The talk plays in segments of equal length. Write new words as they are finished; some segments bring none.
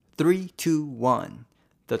3, 2, 1.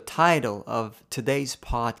 The title of today's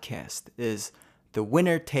podcast is The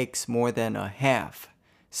Winner Takes More Than a Half,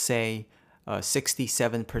 say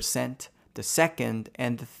 67%. The second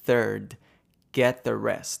and the third get the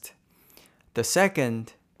rest. The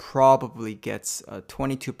second probably gets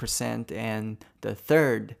 22% and the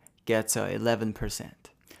third gets 11%.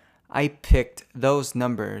 I picked those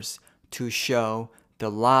numbers to show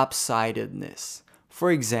the lopsidedness.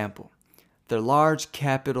 For example, the large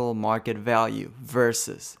capital market value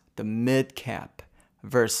versus the mid cap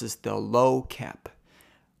versus the low cap.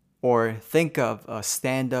 Or think of a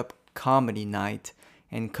stand-up comedy night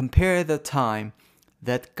and compare the time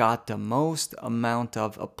that got the most amount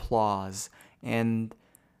of applause and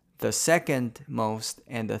the second most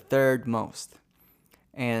and the third most.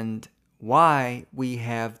 And why we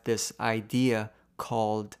have this idea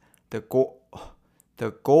called the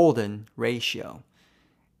golden ratio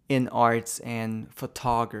in arts and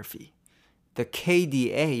photography. The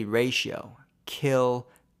KDA ratio, kill,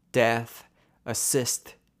 death,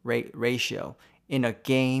 assist ratio, in a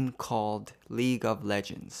game called League of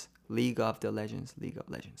Legends. The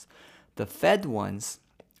Fed ones,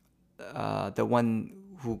 the one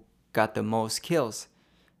who got the most kills,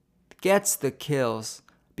 gets the kills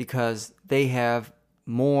because they have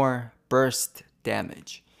more burst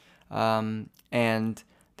damage. And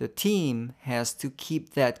the team has to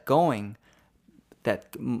keep that going,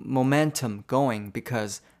 that momentum going,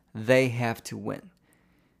 because they have to win.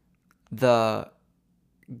 The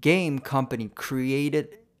game company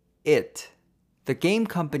created it. The game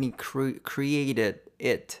company created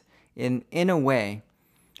it in a way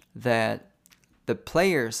that the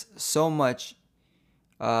players so much...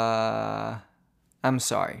 I'm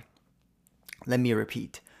sorry. Let me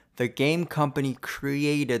repeat. The game company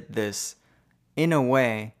created this in a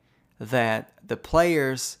way that the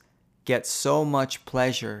players get so much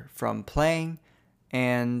pleasure from playing,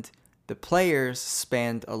 and the players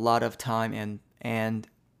spend a lot of time and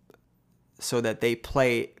so that they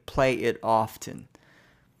play it often.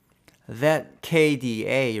 That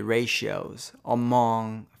KDA ratios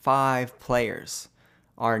among 5 players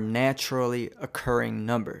are naturally occurring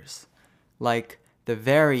numbers, like the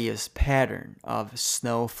various pattern of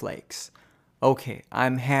snowflakes. Okay,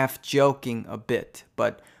 I'm half joking a bit,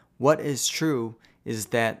 but what is true is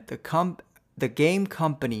that the game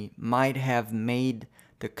company might have made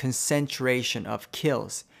the concentration of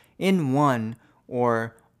kills in one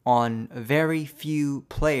or on very few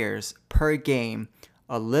players per game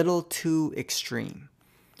a little too extreme.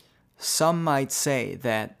 Some might say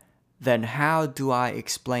that, then how do I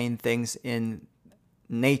explain things in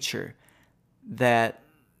nature that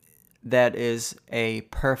is a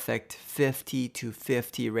perfect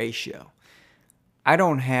 50-50 ratio? I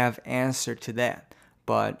don't have answer to that,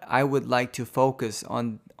 but I would like to focus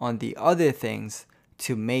on the other things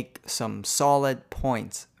to make some solid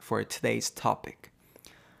points for today's topic.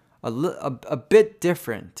 A bit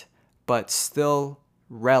different, but still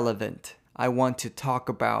relevant. I want to talk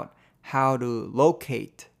about how to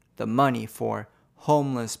locate the money for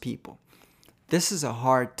homeless people. This is a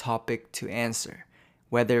hard topic to answer,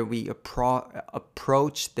 whether we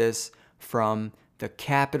approach this from the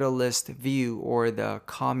capitalist view or the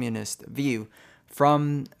communist view.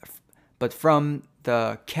 But from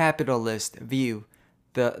the capitalist view,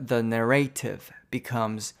 the narrative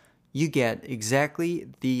becomes you get exactly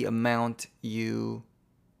the amount you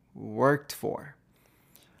worked for.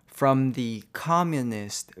 From the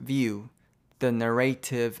communist view, the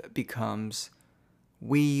narrative becomes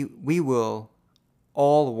we will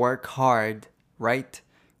all work hard, right?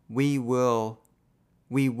 We will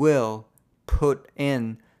put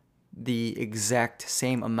in the exact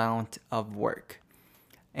same amount of work,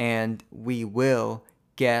 and we will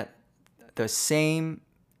get the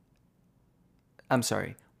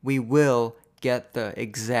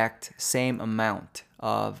exact same amount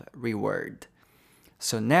of reward.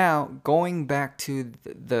 So now, going back to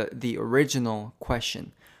the original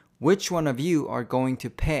question, which one of you are going to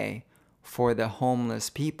pay for the homeless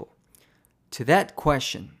people? To that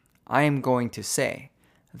question, I am going to say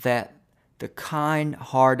that the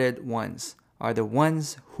kind-hearted ones are the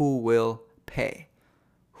ones who will pay.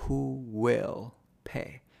 Who will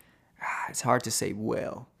pay? It's hard to say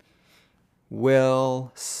will.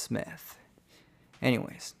 Will Smith.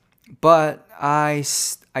 Anyways, but I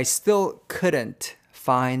still couldn't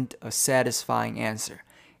find a satisfying answer.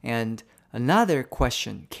 And another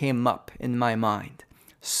question came up in my mind.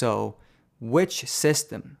 So, which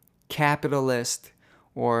system, capitalist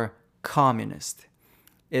or communist,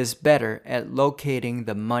 is better at locating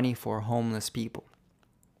the money for homeless people?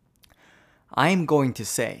 I'm going to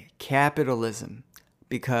say capitalism,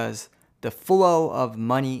 because the flow of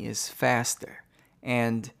money is faster.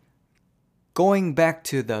 And going back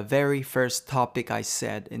to the very first topic I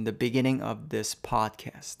said in the beginning of this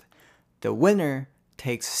podcast, the winner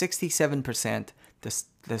takes 67%,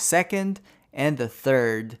 the second and the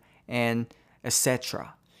third, and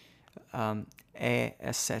etc.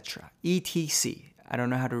 Etc. etc. I don't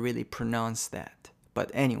know how to really pronounce that.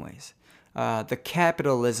 But anyways, the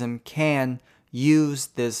capitalism can use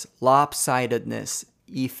this lopsidedness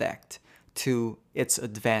effect to its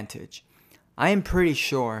advantage. I am pretty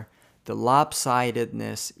sure the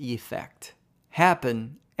lopsidedness effect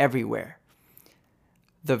happen everywhere.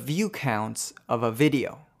 The view counts of a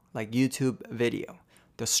video, like YouTube video,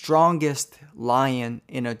 the strongest lion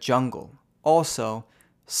in a jungle also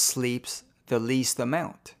sleeps the least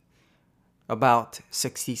amount, about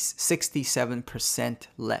 67%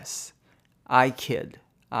 less. I kid,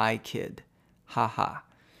 haha.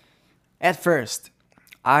 At first,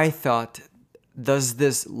 I thought, does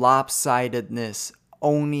this lopsidedness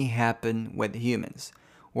only happen with humans,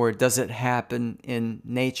 or does it happen in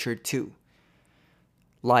nature too?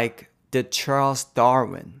 Like, did Charles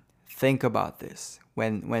Darwin think about this?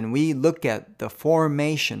 When we look at the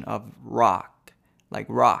formation of rock, like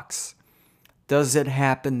rocks, does it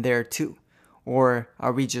happen there too? Or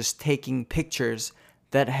are we just taking pictures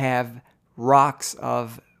that have rocks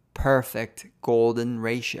of perfect golden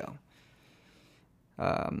ratio?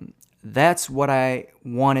 That's what I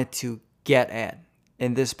wanted to get at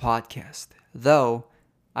in this podcast, though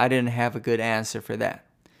I didn't have a good answer for that.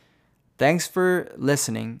 Thanks for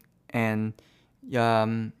listening, and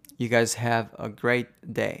you guys have a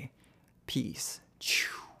great day. Peace.